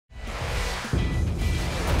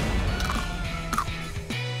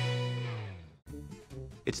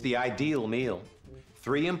It's the ideal meal.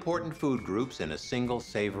 3 important food groups in a single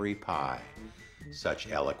savory pie. Such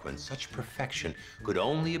eloquence, such perfection could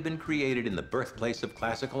only have been created in the birthplace of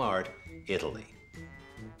classical art, Italy.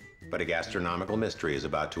 But a gastronomical mystery is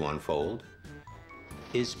about to unfold.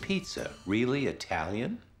 Is pizza really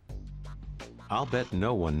Italian? I'll bet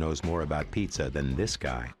no one knows more about pizza than this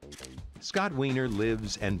guy. Scott Wiener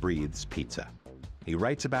lives and breathes pizza. He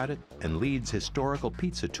writes about it and leads historical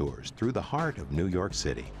pizza tours through the heart of New York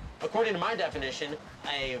City. According to my definition,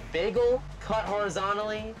 a bagel cut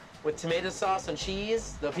horizontally with tomato sauce and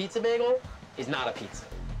cheese, the pizza bagel, is not a pizza.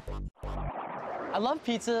 I love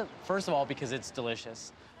pizza, first of all, because it's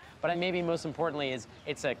delicious. But maybe most importantly is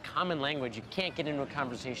it's a common language. You can't get into a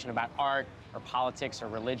conversation about art or politics or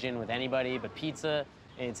religion with anybody, but pizza,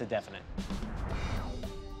 it's a definite.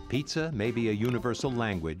 Pizza may be a universal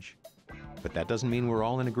language, but that doesn't mean we're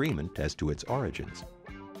all in agreement as to its origins.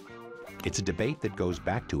 It's a debate that goes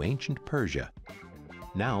back to ancient Persia,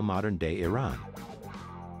 now modern-day Iran.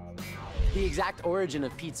 The exact origin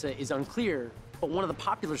of pizza is unclear, but one of the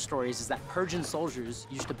popular stories is that Persian soldiers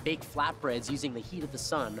used to bake flatbreads using the heat of the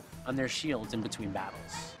sun on their shields in between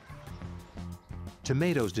battles.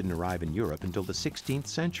 Tomatoes didn't arrive in Europe until the 16th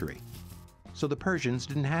century, so the Persians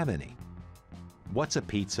didn't have any. What's a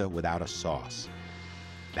pizza without a sauce?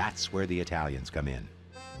 That's where the Italians come in.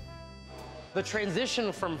 The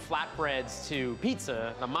transition from flatbreads to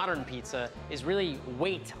pizza, the modern pizza, is really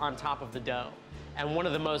weight on top of the dough. And one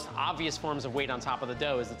of the most obvious forms of weight on top of the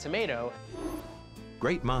dough is the tomato.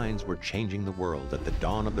 Great minds were changing the world at the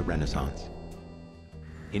dawn of the Renaissance.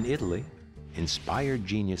 In Italy, inspired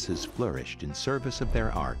geniuses flourished in service of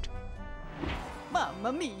their art.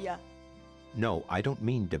 Mamma mia! No, I don't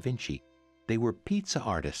mean Da Vinci. They were pizza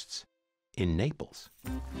artists in Naples.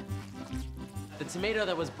 The tomato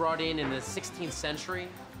that was brought in the 16th century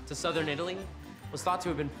to southern Italy was thought to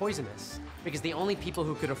have been poisonous because the only people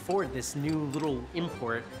who could afford this new little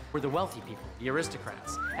import were the wealthy people, the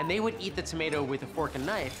aristocrats. And they would eat the tomato with a fork and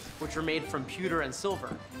knife, which were made from pewter and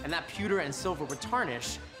silver. And that pewter and silver would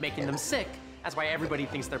tarnish, making them sick. That's why everybody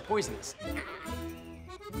thinks they're poisonous.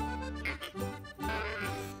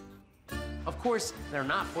 Of course, they're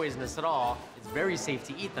not poisonous at all. It's very safe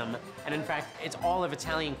to eat them. And in fact, it's all of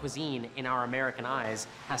Italian cuisine in our American eyes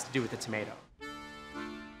has to do with the tomato.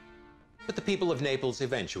 But the people of Naples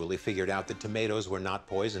eventually figured out that tomatoes were not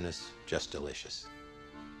poisonous, just delicious.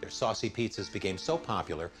 Their saucy pizzas became so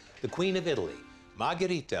popular, the Queen of Italy,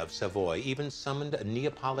 Margherita of Savoy, even summoned a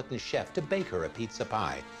Neapolitan chef to bake her a pizza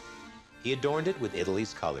pie. He adorned it with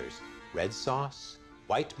Italy's colors, red sauce,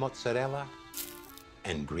 white mozzarella,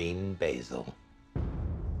 and green basil.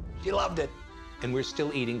 She loved it, and we're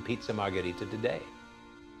still eating pizza margherita today.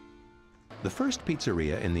 The first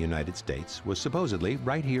pizzeria in the United States was supposedly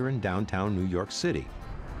right here in downtown New York City,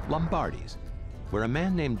 Lombardi's, where a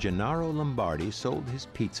man named Gennaro Lombardi sold his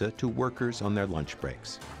pizza to workers on their lunch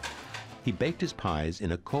breaks. He baked his pies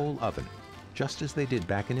in a coal oven, just as they did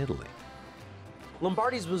back in Italy.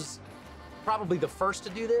 Lombardi's was probably the first to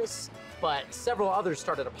do this, but several others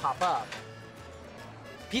started to pop up.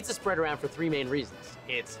 Pizza spread around for 3 main reasons.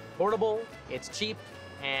 It's portable, it's cheap,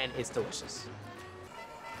 and it's delicious.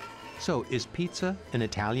 So, is pizza an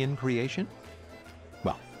Italian creation?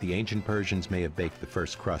 Well, the ancient Persians may have baked the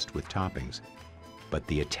first crust with toppings, but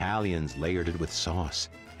the Italians layered it with sauce,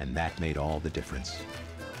 and that made all the difference.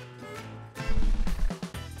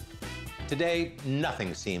 Today,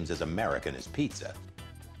 nothing seems as American as pizza.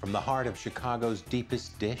 From the heart of Chicago's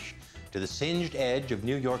deepest dish to the singed edge of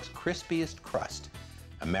New York's crispiest crust,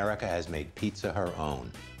 America has made pizza her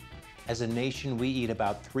own. As a nation, we eat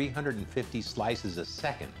about 350 slices a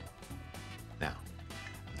second. Now,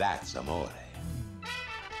 that's amore.